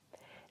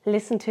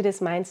Listen to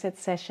this mindset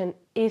session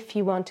if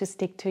you want to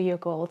stick to your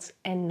goals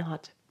and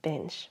not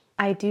binge.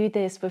 I do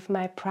this with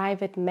my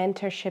private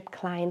mentorship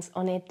clients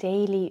on a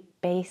daily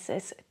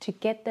basis to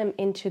get them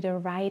into the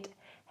right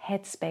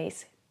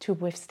headspace to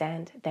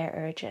withstand their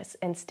urges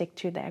and stick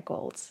to their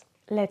goals.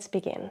 Let's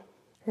begin.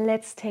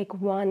 Let's take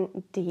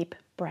one deep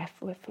breath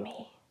with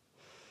me.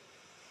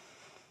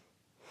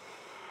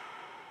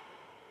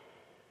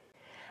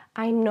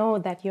 I know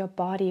that your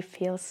body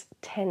feels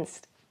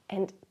tensed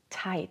and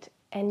tight,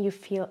 and you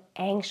feel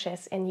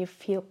anxious and you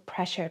feel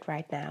pressured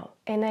right now.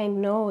 And I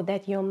know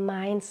that your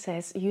mind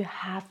says you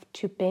have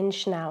to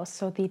binge now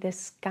so the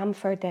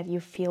discomfort that you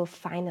feel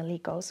finally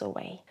goes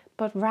away.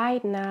 But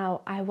right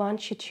now, I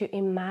want you to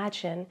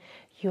imagine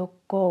your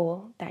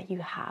goal that you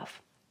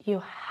have,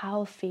 your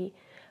healthy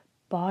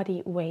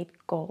body weight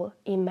goal.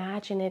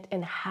 Imagine it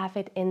and have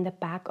it in the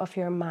back of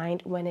your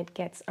mind when it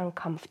gets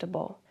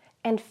uncomfortable.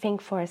 And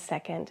think for a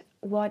second,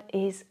 what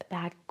is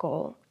that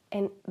goal?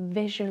 And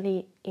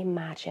visually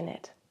imagine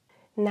it.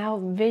 Now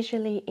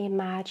visually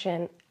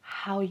imagine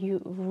how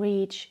you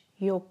reach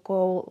your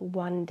goal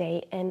one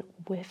day and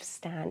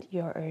withstand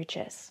your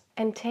urges.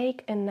 And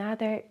take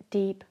another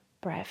deep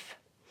breath.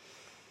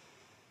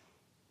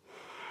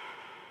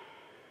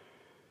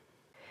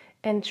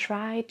 And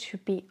try to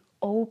be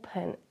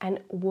open and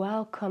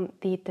welcome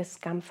the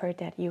discomfort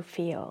that you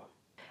feel.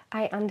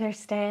 I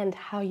understand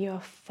how your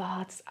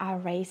thoughts are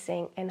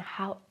racing and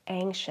how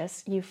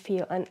anxious you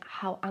feel and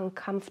how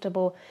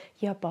uncomfortable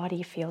your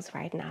body feels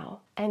right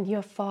now. And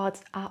your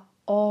thoughts are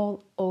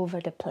all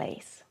over the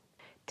place.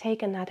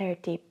 Take another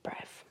deep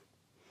breath.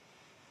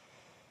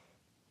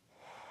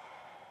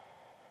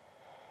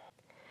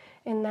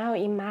 And now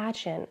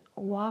imagine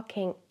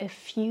walking a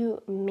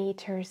few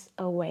meters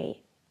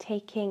away,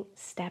 taking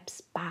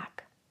steps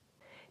back.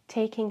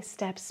 Taking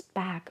steps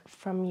back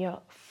from your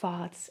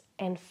thoughts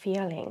and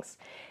feelings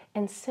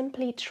and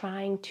simply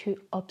trying to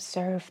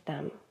observe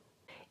them.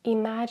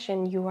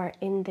 Imagine you are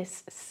in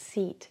this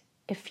seat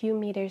a few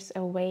meters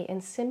away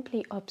and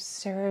simply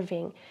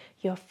observing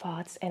your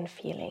thoughts and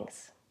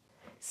feelings.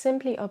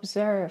 Simply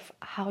observe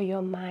how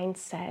your mind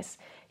says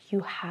you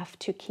have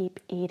to keep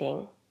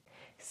eating.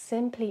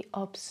 Simply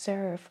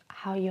observe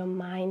how your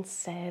mind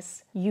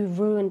says you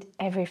ruined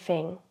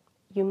everything.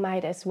 You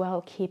might as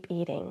well keep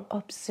eating.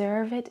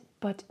 Observe it,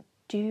 but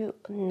do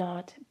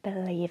not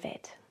believe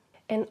it.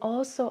 And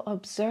also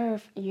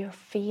observe your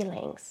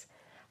feelings,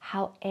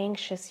 how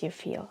anxious you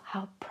feel,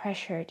 how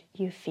pressured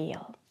you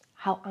feel,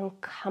 how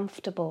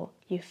uncomfortable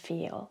you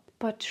feel.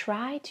 But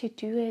try to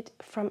do it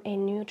from a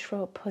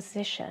neutral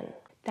position.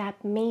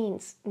 That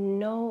means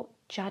no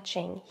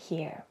judging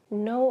here.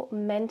 No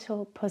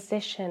mental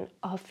position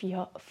of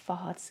your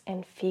thoughts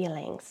and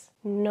feelings.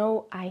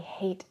 No, I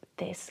hate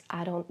this,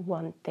 I don't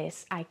want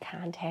this, I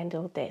can't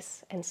handle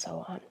this, and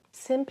so on.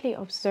 Simply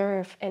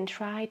observe and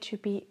try to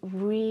be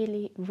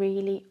really,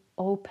 really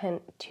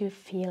open to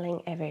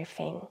feeling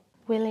everything.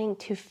 Willing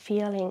to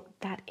feeling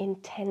that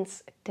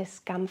intense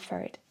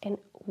discomfort and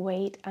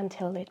wait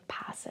until it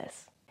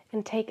passes.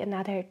 And take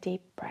another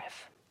deep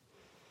breath.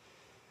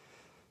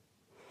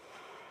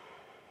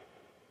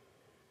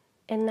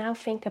 And now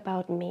think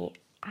about me.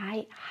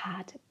 I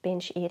had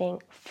binge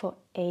eating for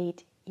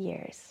 8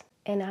 years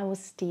and I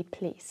was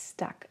deeply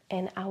stuck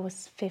and I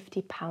was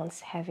 50 pounds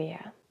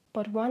heavier.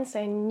 But once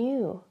I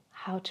knew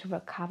how to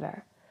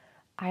recover,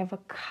 I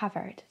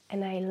recovered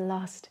and I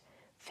lost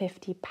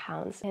 50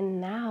 pounds. And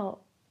now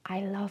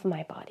I love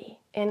my body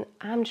and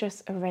I'm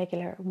just a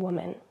regular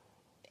woman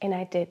and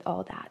I did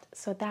all that.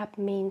 So that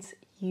means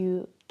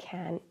you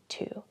can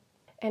too.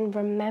 And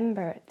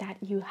remember that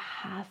you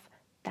have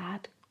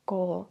that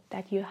goal,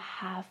 that you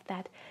have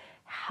that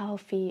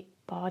healthy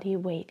body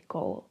weight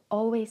goal.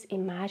 Always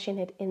imagine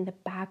it in the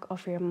back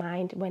of your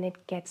mind when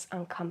it gets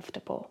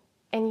uncomfortable.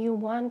 And you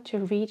want to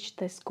reach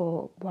this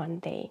goal one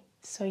day.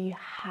 So you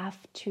have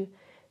to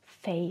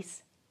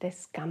face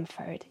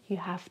discomfort. You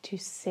have to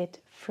sit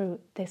through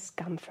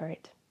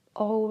discomfort.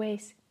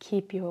 Always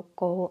keep your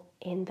goal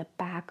in the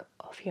back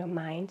of your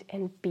mind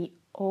and be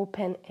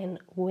open and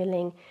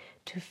willing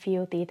to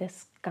feel the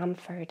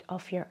discomfort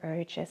of your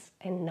urges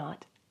and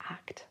not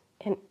act.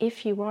 And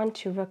if you want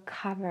to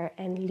recover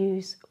and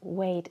lose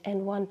weight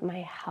and want my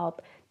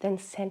help, then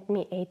send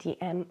me a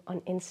DM on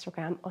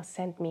Instagram or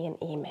send me an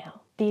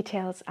email.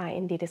 Details are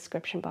in the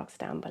description box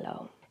down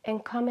below.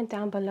 And comment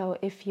down below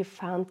if you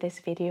found this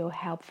video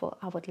helpful.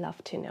 I would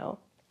love to know.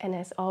 And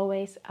as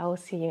always, I will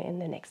see you in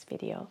the next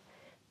video.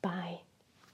 Bye.